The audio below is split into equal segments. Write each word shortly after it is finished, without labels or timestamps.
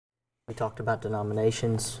We talked about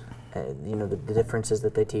denominations, the differences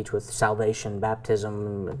that they teach with salvation,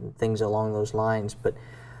 baptism, and things along those lines. But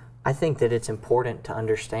I think that it's important to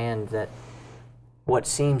understand that what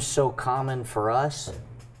seems so common for us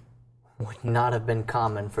would not have been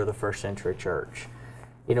common for the first century church.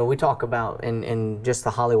 We talk about, in just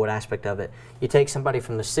the Hollywood aspect of it, you take somebody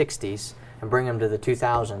from the 60s and bring them to the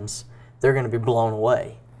 2000s, they're going to be blown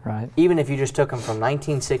away. Right. Even if you just took them from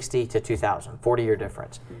 1960 to 2000, 40-year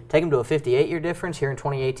difference. Take them to a 58-year difference here in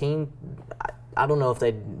 2018, I don't know if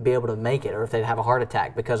they'd be able to make it or if they'd have a heart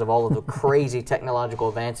attack because of all of the crazy technological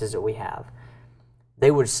advances that we have. They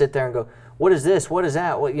would sit there and go, what is this? What is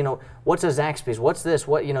that? What's a Zaxby's? What's this?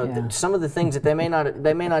 Some of the things that they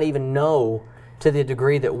may not even know to the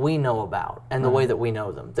degree that we know about and the way that we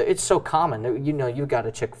know them. It's so common. You've got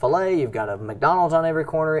a Chick-fil-A, you've got a McDonald's on every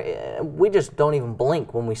corner. We just don't even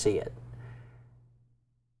blink when we see it.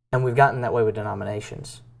 And we've gotten that way with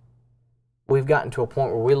denominations. We've gotten to a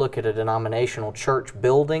point where we look at a denominational church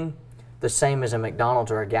building the same as a McDonald's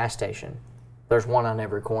or a gas station. There's one on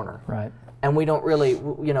every corner. Right. And we don't really,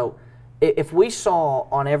 if we saw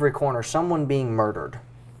on every corner someone being murdered,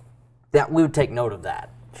 that we would take note of that.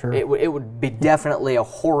 Sure. It would be definitely a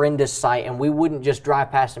horrendous sight, and we wouldn't just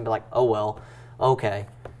drive past and be like, oh, well, okay.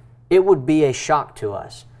 It would be a shock to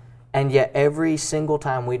us. And yet every single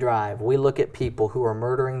time we drive, we look at people who are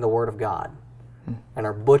murdering the Word of God and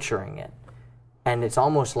are butchering it. And it's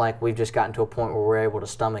almost like we've just gotten to a point where we're able to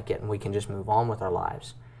stomach it and we can just move on with our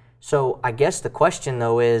lives. So I guess the question,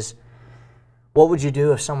 though, is, what would you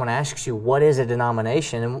do if someone asks you, what is a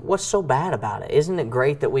denomination, and what's so bad about it? Isn't it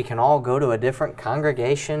great that we can all go to a different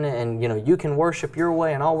congregation and, you can worship your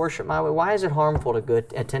way and I'll worship my way? Why is it harmful to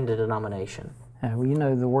attend a denomination?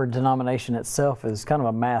 Well, the word denomination itself is kind of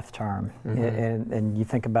a math term. Mm-hmm. And you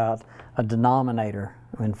think about a denominator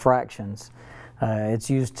in fractions. It's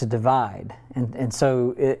used to divide. And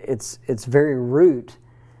so its very root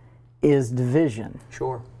is division.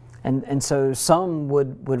 Sure. And so some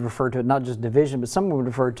would refer to it, not just division, but some would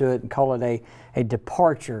refer to it and call it a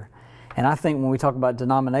departure. And I think when we talk about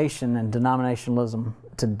denomination and denominationalism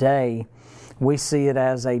today, we see it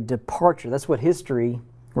as a departure. That's what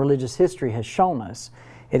religious history has shown us.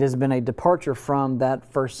 It has been a departure from that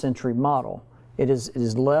first century model. It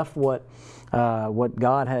is left what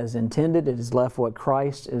God has intended. It has left what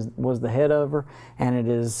Christ was the head over, and it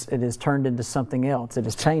is turned into something else. It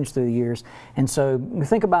has changed through the years. And so we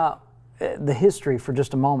think about the history for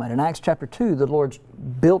just a moment. In Acts chapter 2, the Lord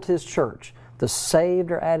built His church. The saved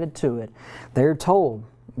are added to it. They're told,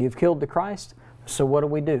 you've killed the Christ, so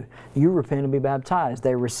what do? You repent and be baptized.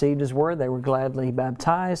 They received His word. They were gladly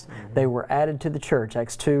baptized. Mm-hmm. They were added to the church.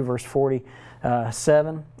 Acts 2, verse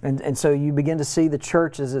 47. And so you begin to see the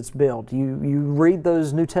church as it's built. You read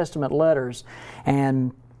those New Testament letters,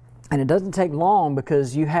 and it doesn't take long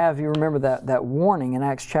because you remember that warning in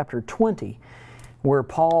Acts chapter 20 where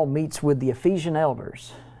Paul meets with the Ephesian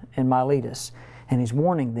elders in Miletus, and he's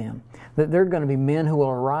warning them that there are going to be men who will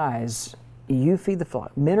arise. You feed the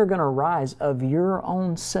flock. Men are going to arise of your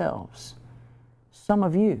own selves. Some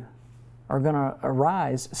of you are going to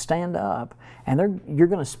arise, stand up, and you're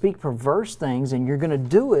going to speak perverse things, and you're going to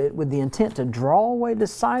do it with the intent to draw away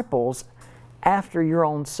disciples after your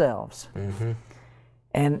own selves. Mm-hmm.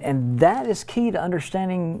 And that is key to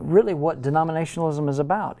understanding really what denominationalism is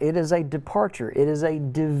about. It is a departure. It is a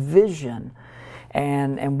division.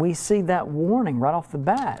 And we see that warning right off the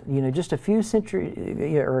bat. Just a few centuries,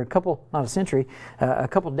 or a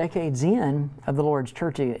couple decades in of the Lord's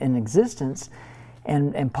church in existence,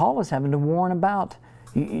 and Paul is having to warn about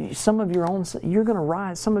some of your own. You're going to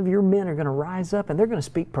rise. Some of your men are going to rise up, and they're going to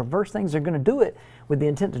speak perverse things. They're going to do it with the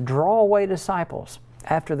intent to draw away disciples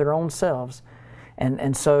after their own selves,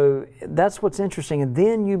 and so that's what's interesting. And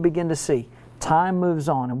then you begin to see. Time moves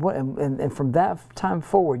on, and from that time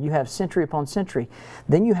forward, you have century upon century.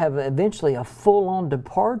 Then you have eventually a full-on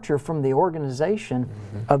departure from the organization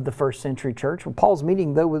of the first century church. Well, Paul's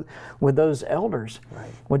meeting, though, with those elders. Right.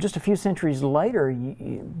 Well, just a few centuries later,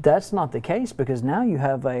 that's not the case, because now you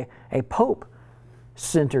have a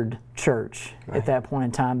Pope-centered church at that point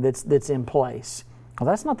in time that's in place. Well,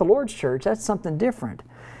 that's not the Lord's church. That's something different.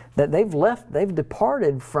 That they've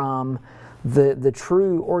departed from the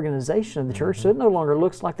true organization of the church. So it no longer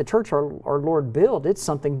looks like the church our Lord built. It's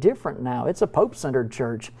something different now. It's a Pope-centered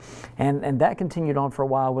church. And that continued on for a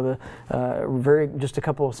while with just a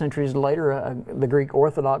couple of centuries later, the Greek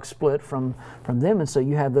Orthodox split from them. And so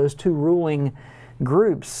you have those two ruling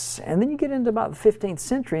groups. And then you get into about the 15th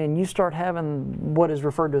century and you start having what is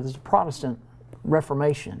referred to as the Protestant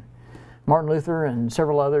Reformation. Martin Luther and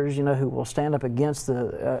several others, who will stand up against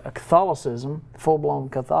the Catholicism, full-blown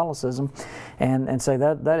Catholicism, and say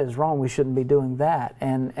that is wrong. We shouldn't be doing that.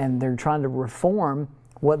 And they're trying to reform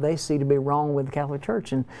what they see to be wrong with the Catholic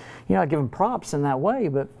Church. And I give them props in that way,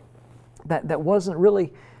 but that wasn't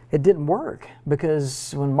really. It didn't work,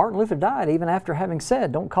 because when Martin Luther died, even after having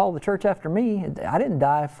said, "Don't call the church after me," I didn't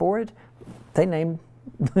die for it. They named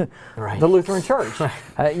right. the Lutheran Church.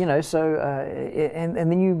 And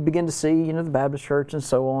then you begin to see, the Baptist Church and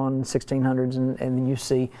so on, 1600s, and then you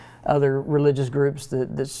see other religious groups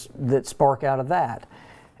that spark out of that.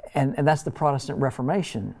 And that's the Protestant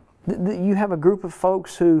Reformation. You have a group of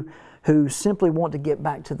folks who simply want to get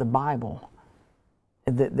back to the Bible,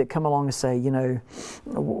 that come along and say,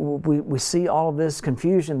 we see all of this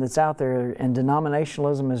confusion that's out there, and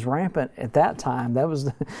denominationalism is rampant at that time. That was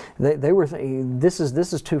they were thinking, this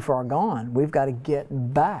is too far gone. We've got to get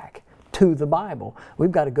back to the Bible.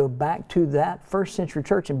 We've got to go back to that first century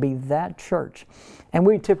church and be that church. And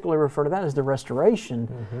we typically refer to that as the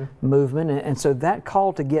Restoration movement. And so that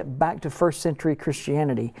call to get back to first century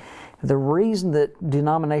Christianity, the reason that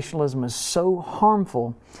denominationalism is so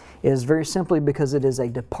harmful is very simply because it is a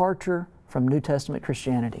departure from New Testament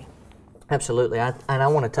Christianity. Absolutely. And I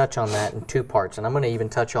want to touch on that in two parts. And I'm going to even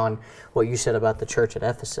touch on what you said about the church at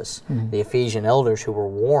Ephesus, the Ephesian elders who were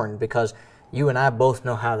warned, because you and I both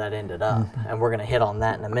know how that ended up. And we're going to hit on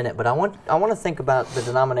that in a minute. But I want to think about the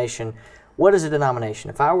denomination. What is a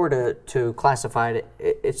denomination? If I were to classify it,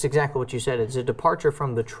 it's exactly what you said. It's a departure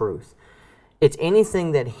from the truth. It's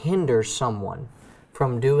anything that hinders someone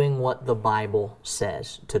from doing what the Bible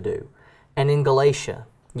says to do. And in Galatia,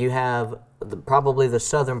 you have probably the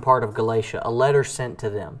southern part of Galatia, a letter sent to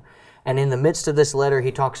them. And in the midst of this letter, he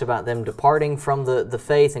talks about them departing from the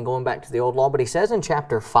faith and going back to the old law. But he says in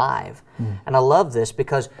chapter 5, and I love this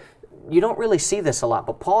because you don't really see this a lot,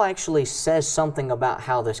 but Paul actually says something about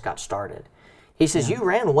how this got started. He says, you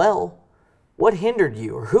ran well. What hindered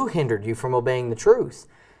you, or who hindered you from obeying the truth?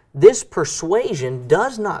 This persuasion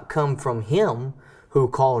does not come from him who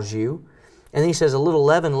calls you. And he says a little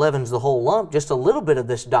leaven leavens the whole lump. Just a little bit of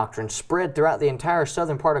this doctrine spread throughout the entire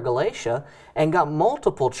southern part of Galatia and got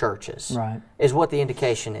multiple churches, is what the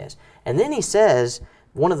indication is. And then he says,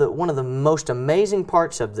 one of the most amazing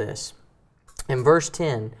parts of this, in verse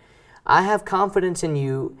 10, I have confidence in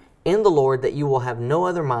you, in the Lord, that you will have no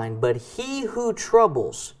other mind, but he who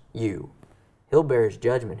troubles you, he'll bear his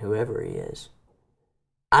judgment, whoever he is.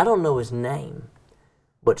 I don't know his name,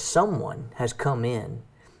 but someone has come in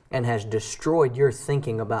and has destroyed your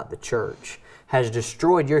thinking about the church, has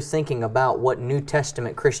destroyed your thinking about what New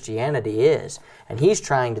Testament Christianity is. And he's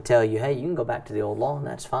trying to tell you, hey, you can go back to the old law and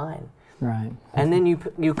that's fine. Right. And then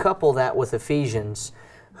you couple that with Ephesians,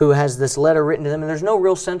 who has this letter written to them. And there's no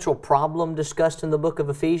real central problem discussed in the book of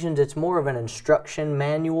Ephesians. It's more of an instruction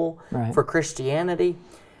manual for Christianity.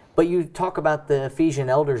 But you talk about the Ephesian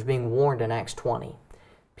elders being warned in Acts 20.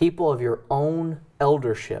 People of your own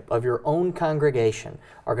eldership, of your own congregation,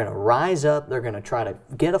 are going to rise up. They're going to try to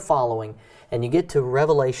get a following. And you get to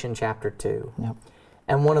Revelation chapter 2. Yep.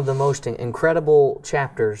 And one of the most incredible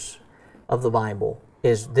chapters of the Bible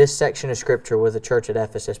is this section of Scripture with the church at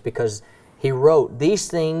Ephesus, because he wrote, these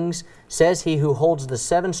things says he who holds the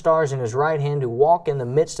 7 stars in his right hand, who walk in the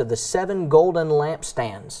midst of the 7 golden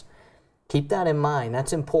lampstands. Keep that in mind.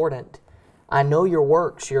 That's important. I know your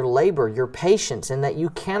works, your labor, your patience, and that you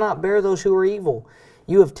cannot bear those who are evil.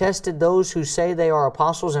 You have tested those who say they are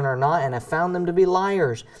apostles and are not, and have found them to be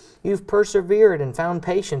liars. You've persevered and found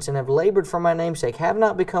patience, and have labored for my name's sake, have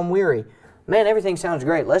not become weary. Man, everything sounds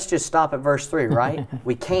great. Let's just stop at verse 3, right?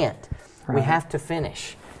 We can't. We have to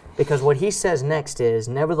finish. Because what he says next is,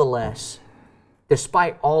 nevertheless,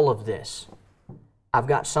 despite all of this, I've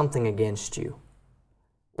got something against you.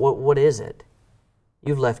 What is it?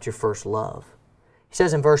 You've left your first love. He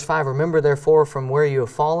says in verse 5, remember therefore from where you have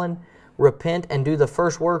fallen, repent and do the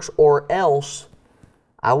first works, or else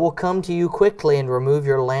I will come to you quickly and remove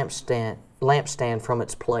your lampstand from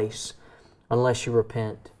its place, unless you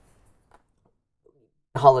repent.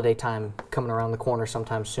 Holiday time coming around the corner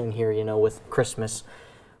sometime soon here, with Christmas.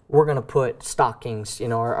 We're going to put stockings,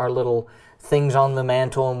 our little things on the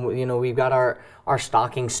mantle, and we've got our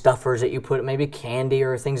stocking stuffers that you put, maybe candy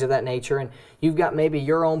or things of that nature, and you've got maybe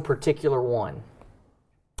your own particular one.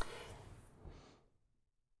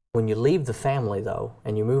 When you leave the family, though,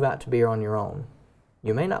 and you move out to be on your own,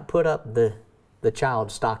 you may not put up the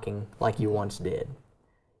child's stocking like you once did.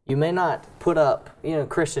 You may not put up,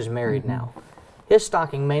 Chris is married now. His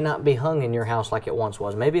stocking may not be hung in your house like it once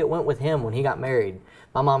was. Maybe it went with him when he got married.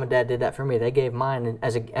 My mom and dad did that for me. They gave mine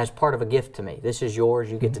as part of a gift to me. This is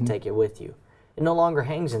yours. You get to take it with you. It no longer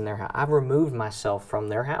hangs in their house. I've removed myself from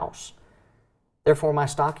their house. Therefore, my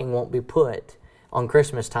stocking won't be put on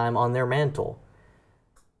Christmas time on their mantle.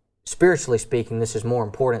 Spiritually speaking, this is more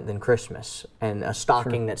important than Christmas and a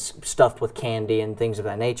stocking that's stuffed with candy and things of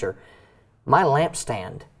that nature. My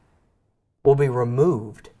lampstand will be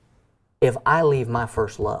removed if I leave my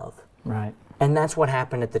first love. Right. And that's what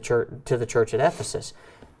happened at the church, to the church at Ephesus.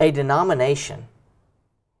 A denomination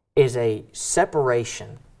is a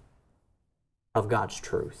separation of God's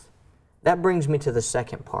truth. That brings me to the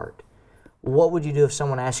second part. What would you do if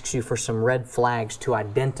someone asks you for some red flags to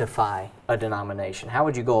identify a denomination? How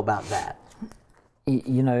would you go about that?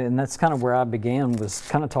 You know, and that's kind of where I began, was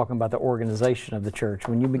kind of talking about the organization of the church.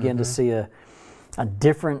 When you begin to see a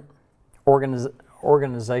different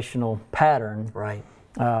organizational pattern, right,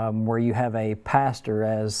 where you have a pastor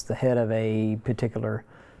as the head of a particular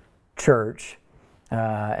church,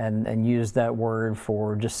 and use that word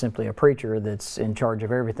for just simply a preacher that's in charge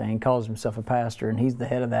of everything, calls himself a pastor, and he's the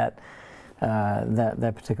head of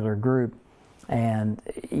that particular group, and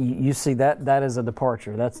you see that is a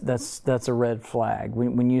departure. That's a red flag.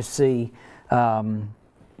 When you see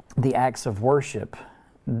the acts of worship,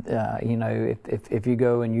 you know, if you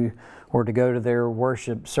go and you were to go to their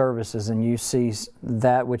worship services and you see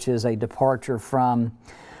that which is a departure from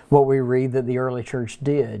what we read that the early church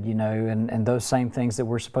did, you know, and those same things that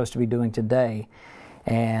we're supposed to be doing today.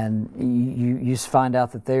 And you find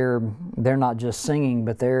out that they're not just singing,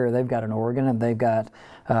 but they've got an organ, and they've got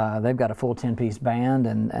a full 10-piece band,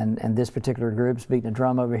 and this particular group's beating a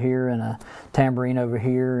drum over here and a tambourine over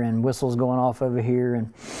here and whistles going off over here,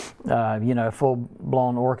 and you know, a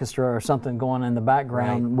full-blown orchestra or something going in the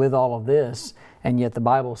background with all of this, and yet the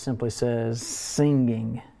Bible simply says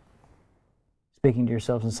singing. Speaking to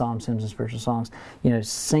yourselves in psalms, hymns, and spiritual songs, you know,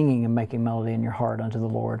 singing and making melody in your heart unto the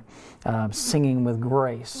Lord, singing with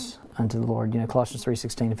grace unto the Lord. You know, Colossians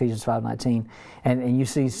 3:16, Ephesians 5:19, and you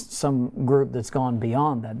see some group that's gone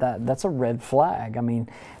beyond that. That's a red flag. I mean,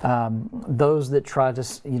 those that try to,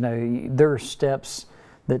 you know, there are steps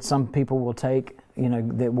that some people will take, you know,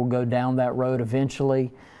 that will go down that road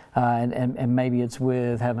eventually. And maybe it's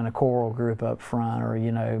with having a choral group up front, or,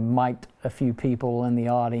 you know, mic'd a few people in the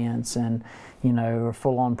audience, and, you know, a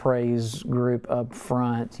full-on praise group up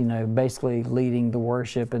front, you know, basically leading the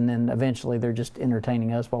worship, and then eventually they're just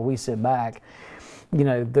entertaining us while we sit back. You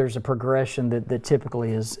know, there's a progression that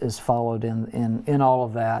typically is followed in all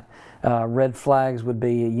of that. Red flags would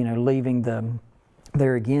be, you know, leaving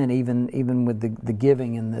there again, even with the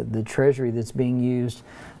giving and the treasury that's being used,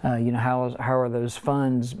 you know, how are those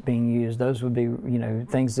funds being used? Those would be, you know,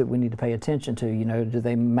 things that we need to pay attention to. You know, do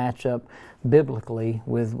they match up biblically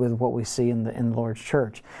with what we see in the Lord's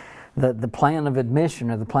church? The plan of admission,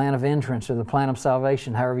 or the plan of entrance, or the plan of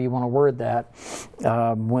salvation, however you want to word that,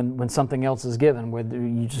 when something else is given, whether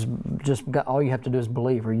you just got, all you have to do is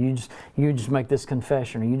believe, or you just make this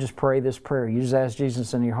confession, or you just pray this prayer, you just ask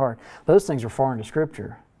Jesus in your heart. Those things are foreign to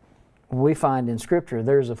Scripture. We find in Scripture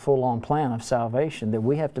there's a full-on plan of salvation that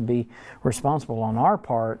we have to be responsible on our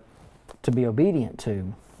part to be obedient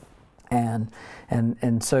to.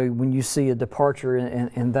 And so when you see a departure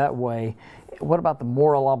in that way, what about the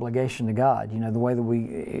moral obligation to God? You know, the way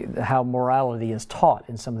that how morality is taught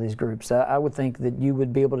in some of these groups. I would think that you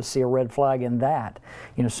would be able to see a red flag in that.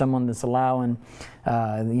 You know, someone that's allowing,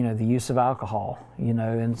 you know, the use of alcohol. You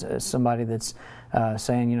know, and somebody that's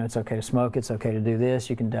saying, you know, it's okay to smoke, it's okay to do this.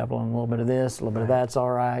 You can dabble in a little bit of this, a little bit of that's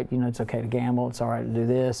all right. You know, it's okay to gamble, it's all right to do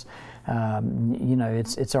this. You know,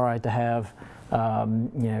 it's all right to have, you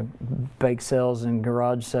know, bake sales and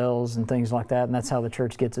garage sales and things like that, and that's how the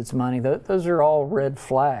church gets its money. Those are all red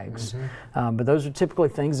flags, but those are typically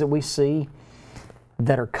things that we see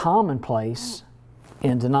that are commonplace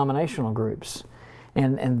in denominational groups.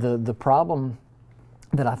 And the problem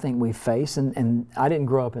that I think we face, and I didn't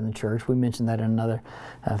grow up in the church. We mentioned that in another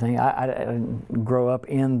thing. I didn't grow up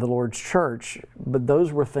in the Lord's church, but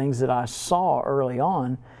those were things that I saw early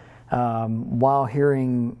on. While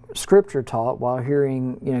hearing Scripture taught, while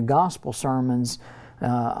hearing, you know, gospel sermons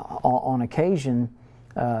on occasion,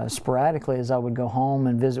 sporadically, as I would go home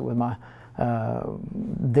and visit with my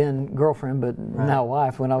then girlfriend, but now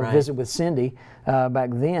wife, when I would visit with Cindy back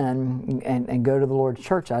then and go to the Lord's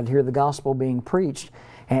church, I'd hear the gospel being preached,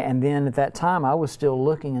 and then at that time I was still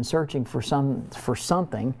looking and searching for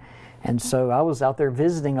something. And so I was out there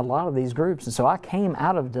visiting a lot of these groups, and so I came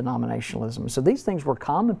out of denominationalism. So these things were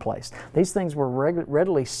commonplace. These things were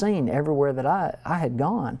readily seen everywhere that I had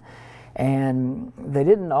gone. And they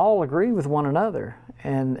didn't all agree with one another.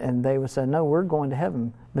 And they would say, no, we're going to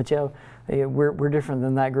heaven. But we're different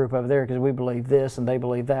than that group over there because we believe this and they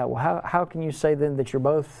believe that. Well, how can you say then that you're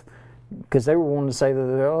both because they were wanting to say that,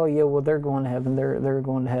 oh yeah, well they're going to heaven, they're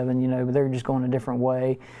going to heaven, but they're just going a different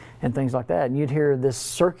way, and things like that. And you'd hear this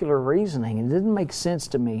circular reasoning. It didn't make sense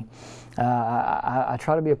to me. I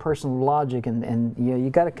try to be a person of logic, and you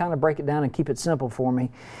got to kind of break it down and keep it simple for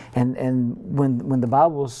me. And when the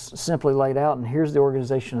Bible's simply laid out, and here's the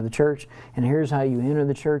organization of the church, and here's how you enter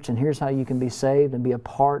the church, and here's how you can be saved and be a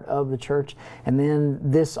part of the church, and then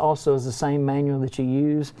this also is the same manual that you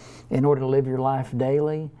use in order to live your life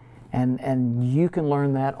daily. And you can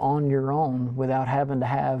learn that on your own without having to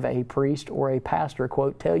have a priest or a pastor,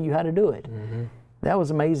 quote, tell you how to do it. Mm-hmm. That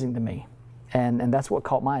was amazing to me. And that's what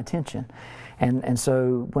caught my attention. And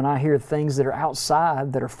so when I hear things that are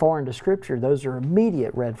outside, that are foreign to Scripture, those are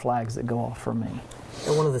immediate red flags that go off for me.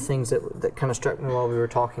 And one of the things that kind of struck me while we were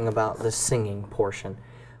talking about the singing portion,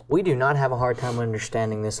 we do not have a hard time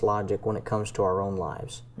understanding this logic when it comes to our own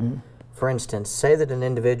lives. Mm-hmm. For instance, say that an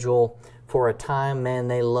individual, for a time, man,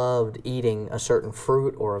 they loved eating a certain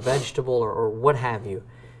fruit or a vegetable or what have you.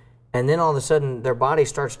 And then all of a sudden, their body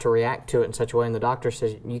starts to react to it in such a way, and the doctor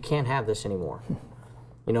says, you can't have this anymore.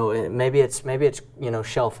 Maybe it's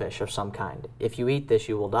shellfish of some kind. If you eat this,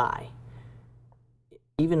 you will die.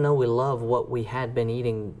 Even though we love what we had been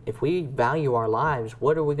eating, if we value our lives,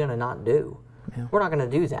 what are we going to not do? Yeah. We're not going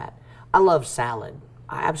to do that. I love salad.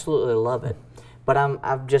 I absolutely love it. But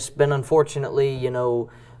I've just been, unfortunately,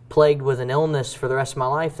 plagued with an illness for the rest of my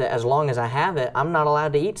life that as long as I have it, I'm not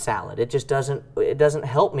allowed to eat salad. It just doesn't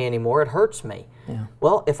help me anymore. It hurts me. Yeah.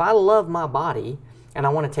 Well, if I love my body and I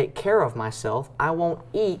want to take care of myself, I won't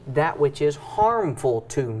eat that which is harmful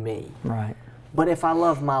to me. Right. But if I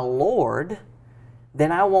love my Lord,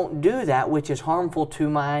 then I won't do that which is harmful to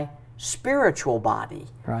my spiritual body.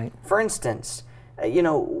 Right. For instance,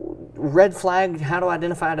 red flag, how to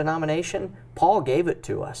identify a denomination? Paul gave it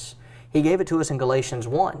to us. He gave it to us in Galatians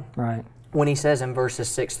 1. Right. When he says in verses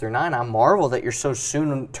 6 through 9, I marvel that you're so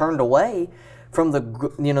soon turned away from the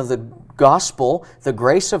gospel, the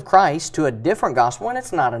grace of Christ, to a different gospel. And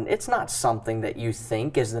it's not something that you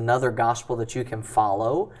think is another gospel that you can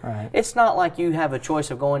follow. Right. It's not like you have a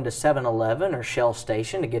choice of going to 7-Eleven or Shell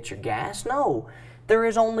Station to get your gas. No, there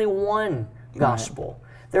is only one gospel. Right.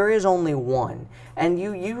 There is only one. And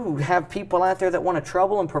you have people out there that want to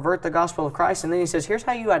trouble and pervert the gospel of Christ, and then he says, here's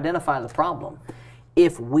how you identify the problem.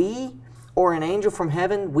 If we or an angel from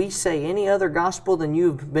heaven, we say any other gospel than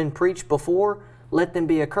you've been preached before, let them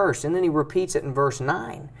be accursed. And then he repeats it in verse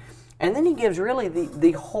 9. And then he gives really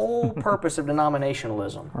the whole purpose of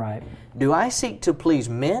denominationalism. Right. Do I seek to please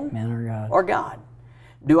men or God?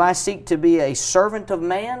 Do I seek to be a servant of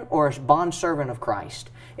man or a bondservant of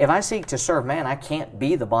Christ? If I seek to serve man, I can't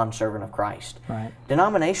be the bondservant of Christ. Right.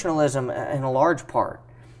 Denominationalism, in a large part,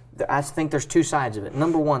 I think there's two sides of it.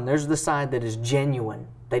 Number one, there's the side that is genuine.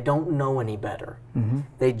 They don't know any better. Mm-hmm.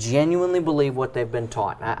 They genuinely believe what they've been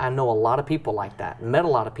taught. I know a lot of people like that, met a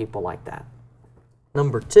lot of people like that.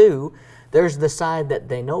 Number two, there's the side that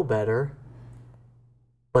they know better,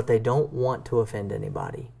 but they don't want to offend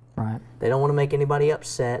anybody. Right. They don't want to make anybody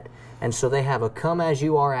upset, and so they have a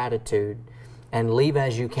come-as-you-are attitude and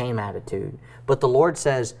leave-as-you-came attitude. But the Lord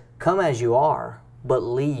says, come as you are, but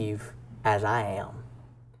leave as I am.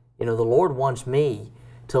 The Lord wants me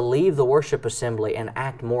to leave the worship assembly and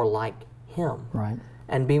act more like Him. Right.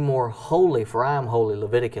 And be more holy, for I am holy,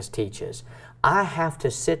 Leviticus teaches. I have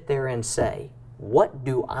to sit there and say, what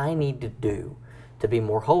do I need to do to be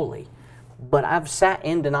more holy? But I've sat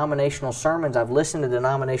in denominational sermons, I've listened to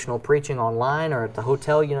denominational preaching online or at the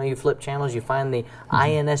hotel, you flip channels, you find the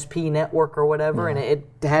INSP network or whatever, and it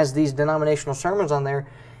has these denominational sermons on there.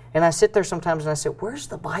 And I sit there sometimes and I say, where's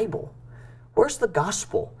the Bible? Where's the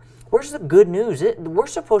gospel? Where's the good news? We're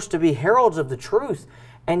supposed to be heralds of the truth,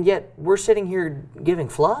 and yet we're sitting here giving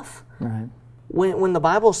fluff. Right. When the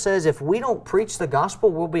Bible says if we don't preach the gospel,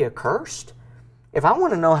 we'll be accursed. If I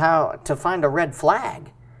want to know how to find a red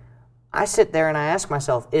flag, I sit there and I ask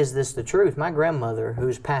myself, is this the truth? My grandmother,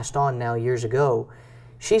 who's passed on now years ago,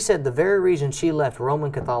 she said the very reason she left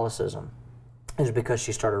Roman Catholicism is because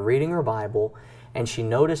she started reading her Bible and she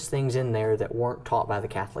noticed things in there that weren't taught by the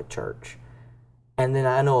Catholic Church. And then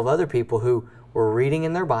I know of other people who were reading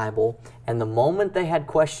in their Bible, and the moment they had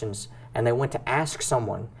questions and they went to ask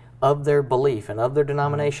someone of their belief and of their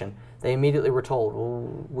denomination, they immediately were told,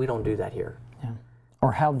 well, we don't do that here.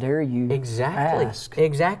 Or how dare you ask?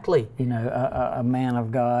 Exactly. A man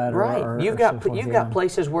of God. Right. Or you've got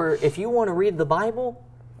places where if you want to read the Bible,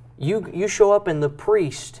 you show up and the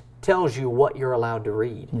priest tells you what you're allowed to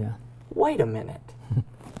read. Yeah. Wait a minute.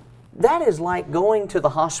 That is like going to the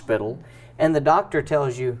hospital and the doctor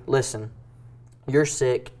tells you, listen, you're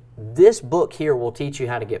sick. This book here will teach you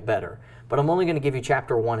how to get better. but I'm only going to give you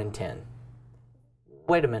chapter 1 and 10.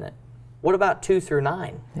 Wait a minute. What about 2 through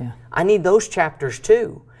 9? Yeah. I need those chapters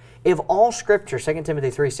too. If all Scripture, 2 Timothy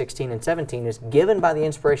 3:16 and 17, is given by the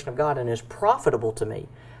inspiration of God and is profitable to me,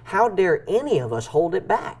 how dare any of us hold it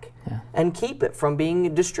back and keep it from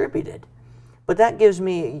being distributed? But that gives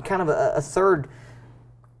me kind of a third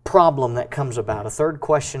problem that comes about, a third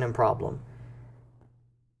question and problem.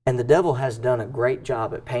 And the devil has done a great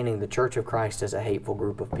job at painting the Church of Christ as a hateful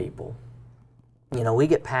group of people. You know, we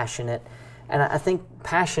get passionate, and I think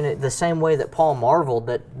passionate the same way that Paul marveled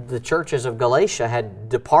that the churches of Galatia had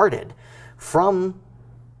departed from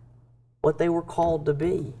what they were called to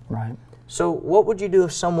be. Right. So what would you do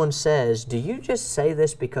if someone says, do you just say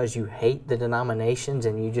this because you hate the denominations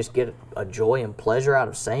and you just get a joy and pleasure out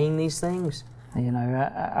of saying these things? You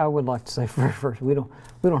know, I would like to say first, we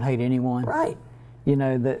don't hate anyone. Right. You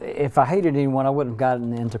know, if I hated anyone, I wouldn't have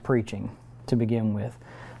gotten into preaching to begin with.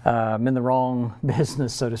 I'm in the wrong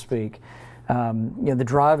business, so to speak. You know, the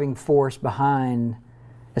driving force behind,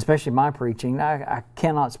 especially my preaching, I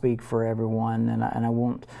cannot speak for everyone, and I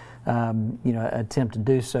won't, you know, attempt to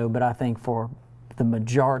do so. But I think for the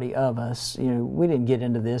majority of us, you know, we didn't get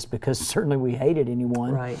into this because certainly we hated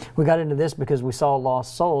anyone. Right. We got into this because we saw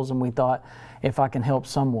lost souls, and we thought, if I can help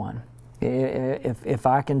someone, if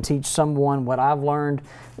I can teach someone what I've learned,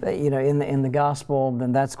 you know, in the gospel,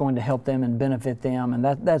 then that's going to help them and benefit them, and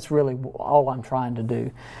that's really all I'm trying to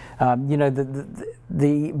do. You know,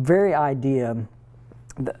 the very idea,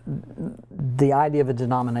 the idea of a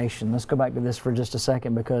denomination. Let's go back to this for just a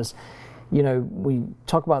second, because, you know, we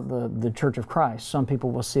talk about the Church of Christ. Some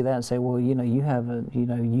people will see that and say, well, you know, you have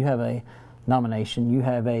a nomination, you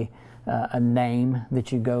have a name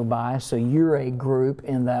that you go by, so you're a group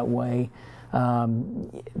in that way.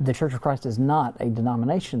 The Church of Christ is not a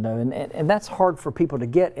denomination, though, and that's hard for people to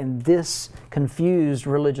get in this confused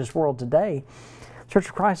religious world today. Church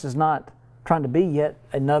of Christ is not trying to be yet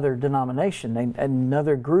another denomination,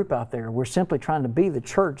 another group out there. We're simply trying to be the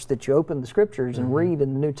church that you open the Scriptures and read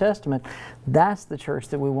in the New Testament. That's the church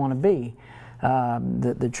that we want to be.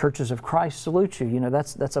 The churches of Christ salute you. You know,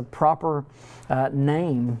 that's a proper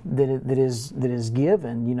name that is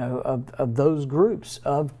given, you know, of those groups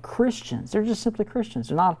of Christians. They're just simply Christians.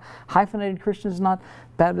 They're not hyphenated Christians, not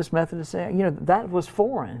Baptist, Methodist. You know, that was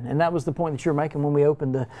foreign, and that was the point that you were making when we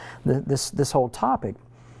opened this whole topic.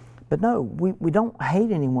 But no, we don't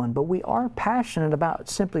hate anyone, but we are passionate about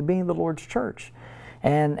simply being the Lord's church.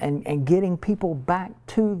 And getting people back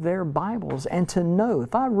to their Bibles, and to know,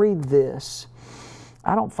 if I read this,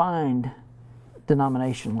 I don't find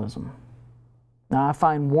denominationalism. Now, I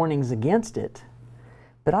find warnings against it,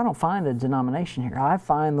 but I don't find a denomination here. I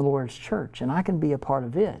find the Lord's church, and I can be a part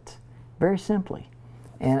of it, very simply.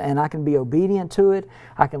 And I can be obedient to it.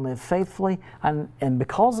 I can live faithfully. And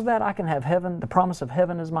because of that, I can have heaven, the promise of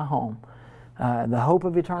heaven as my home. The hope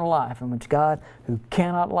of eternal life, in which God, who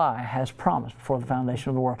cannot lie, has promised before the foundation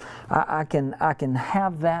of the world. I can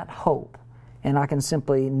have that hope, and I can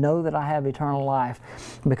simply know that I have eternal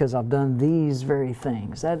life because I've done these very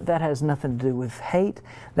things. That has nothing to do with hate.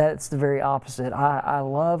 That's the very opposite. I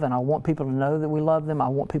love, and I want people to know that we love them. I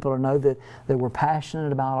want people to know that we're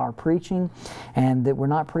passionate about our preaching, and that we're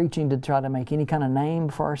not preaching to try to make any kind of name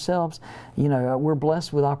for ourselves. You know, we're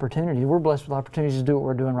blessed with opportunities. We're blessed with opportunities to do what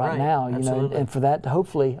we're doing right now. You know, and for that to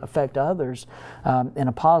hopefully affect others in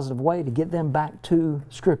a positive way, to get them back to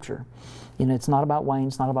Scripture. You know, it's not about Wayne,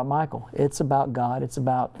 it's not about Michael. It's about God, it's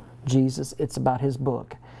about Jesus, it's about His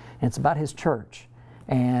book, and it's about His church.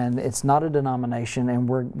 And it's not a denomination, and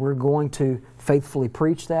we're going to faithfully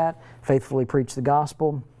preach that, faithfully preach the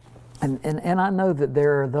gospel. And I know that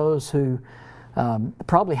there are those who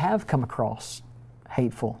probably have come across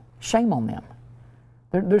hateful. Shame on them.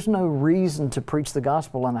 There's no reason to preach the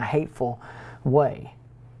gospel in a hateful way.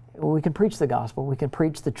 We can preach the gospel, we can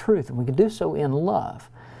preach the truth, and we can do so in love.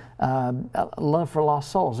 Love for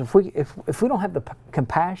lost souls. If we don't have the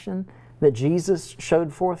compassion that Jesus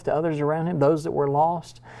showed forth to others around Him, those that were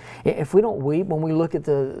lost, if we don't weep when we look at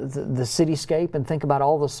the cityscape and think about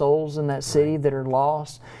all the souls in that city that are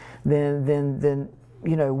lost, then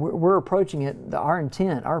you know, we're approaching it. Our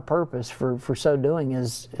intent, our purpose for so doing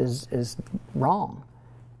is wrong.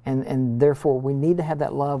 And therefore we need to have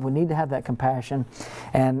that love, we need to have that compassion,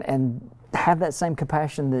 and have that same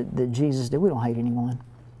compassion that Jesus did. We don't hate anyone.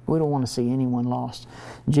 We don't want to see anyone lost.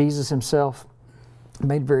 Jesus Himself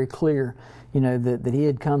made very clear, you know, that He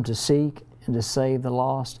had come to seek and to save the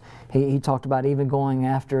lost. He talked about even going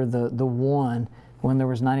after the one when there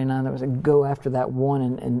was 99. That was go after that one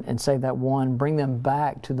and save that one, bring them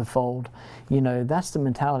back to the fold. You know, that's the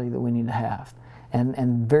mentality that we need to have.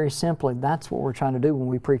 And very simply, that's what we're trying to do when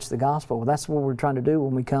we preach the gospel. That's what we're trying to do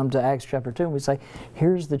when we come to Acts chapter 2 and we say,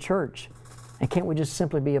 here's the church. And can't we just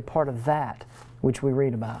simply be a part of that which we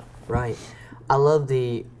read about? Right. I love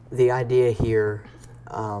the idea here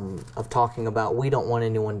of talking about we don't want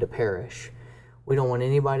anyone to perish. We don't want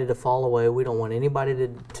anybody to fall away. We don't want anybody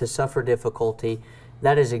to suffer difficulty.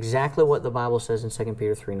 That is exactly what the Bible says in 2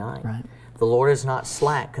 Peter 3:9. Right. The Lord is not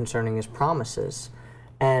slack concerning His promises.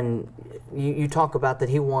 And you talk about that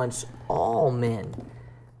He wants all men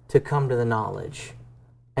to come to the knowledge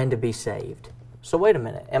and to be saved. So wait a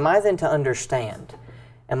minute. Am I then to understand?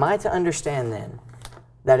 Am I to understand then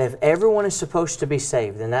that if everyone is supposed to be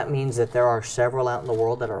saved, then that means that there are several out in the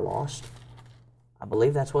world that are lost? I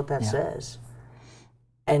believe that's what that says.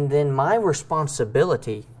 And then my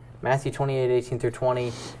responsibility, Matthew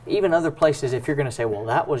 28:18-20, even other places, if you're going to say, well,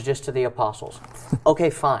 that was just to the apostles.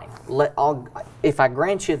 Okay, fine. If I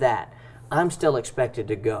grant you that, I'm still expected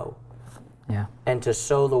to go and to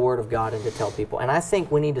sow the Word of God and to tell people. And I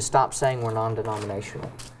think we need to stop saying we're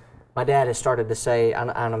non-denominational. My dad has started to say,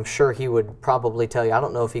 and I'm sure he would probably tell you, I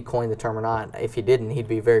don't know if he coined the term or not. If he didn't, he'd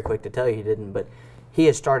be very quick to tell you he didn't. But he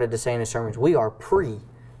has started to say in his sermons, we are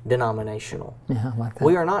pre-denominational. Yeah, I like that.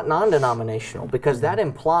 We are not non-denominational, because that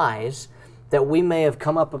implies that we may have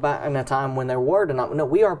come up about in a time when there were denominational.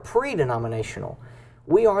 No, we are pre-denominational.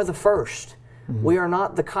 We are the first. We are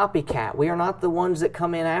not the copycat. We are not the ones that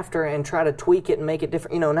come in after and try to tweak it and make it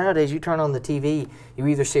different. You know, nowadays you turn on the TV, you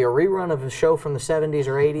either see a rerun of a show from the 70s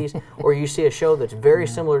or 80s, or you see a show that's very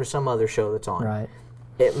similar to some other show that's on. Right.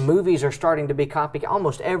 Movies are starting to be copycat.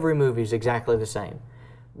 Almost every movie is exactly the same.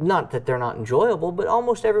 Not that they're not enjoyable, but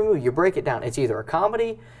almost every movie, you break it down. It's either a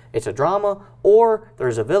comedy, it's a drama, or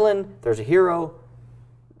there's a villain, there's a hero,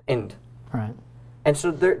 end. Right. And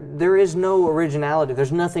so there is no originality.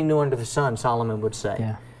 There's nothing new under the sun, Solomon would say.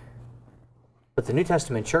 Yeah. But the New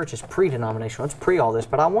Testament church is pre-denominational. It's pre all this.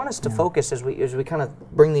 But I want us to focus as we kind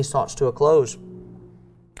of bring these thoughts to a close.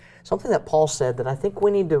 Something that Paul said that I think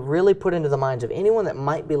we need to really put into the minds of anyone that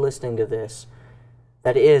might be listening to this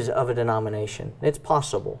that is of a denomination. It's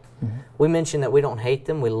possible. We mentioned that we don't hate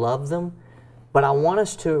them, we love them. But I want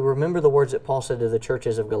us to remember the words that Paul said to the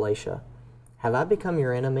churches of Galatia. Have I become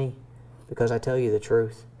your enemy because I tell you the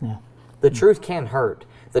truth? Yeah. The truth can hurt.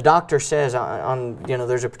 The doctor says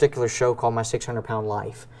there's a particular show called My 600-Pound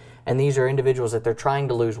Life. And these are individuals that they're trying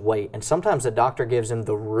to lose weight. And sometimes the doctor gives them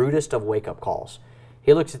the rudest of wake-up calls.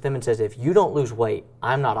 He looks at them and says, if you don't lose weight,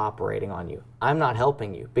 I'm not operating on you. I'm not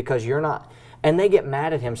helping you because you're not. And they get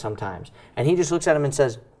mad at him sometimes. And he just looks at them and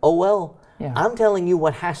says, oh, well, I'm telling you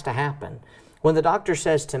what has to happen. When the doctor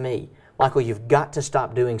says to me, Michael, you've got to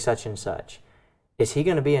stop doing such and such, is he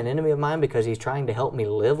going to be an enemy of mine because he's trying to help me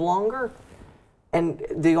live longer? And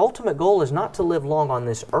the ultimate goal is not to live long on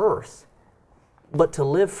this earth, but to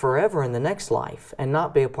live forever in the next life and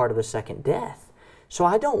not be a part of the second death. So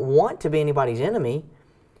I don't want to be anybody's enemy,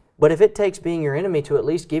 but if it takes being your enemy to at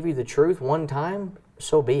least give you the truth one time,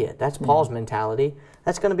 so be it. That's Paul's mentality.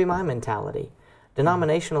 That's going to be my mentality.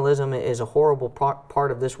 Denominationalism is a horrible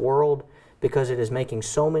part of this world because it is making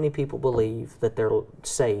so many people believe that they're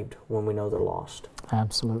saved when we know they're lost.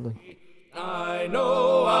 Absolutely. I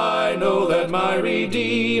know that my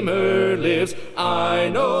Redeemer lives. I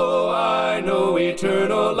know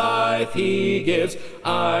eternal life He gives.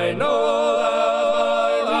 I know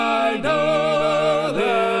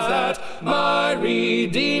that my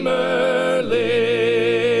Redeemer lives.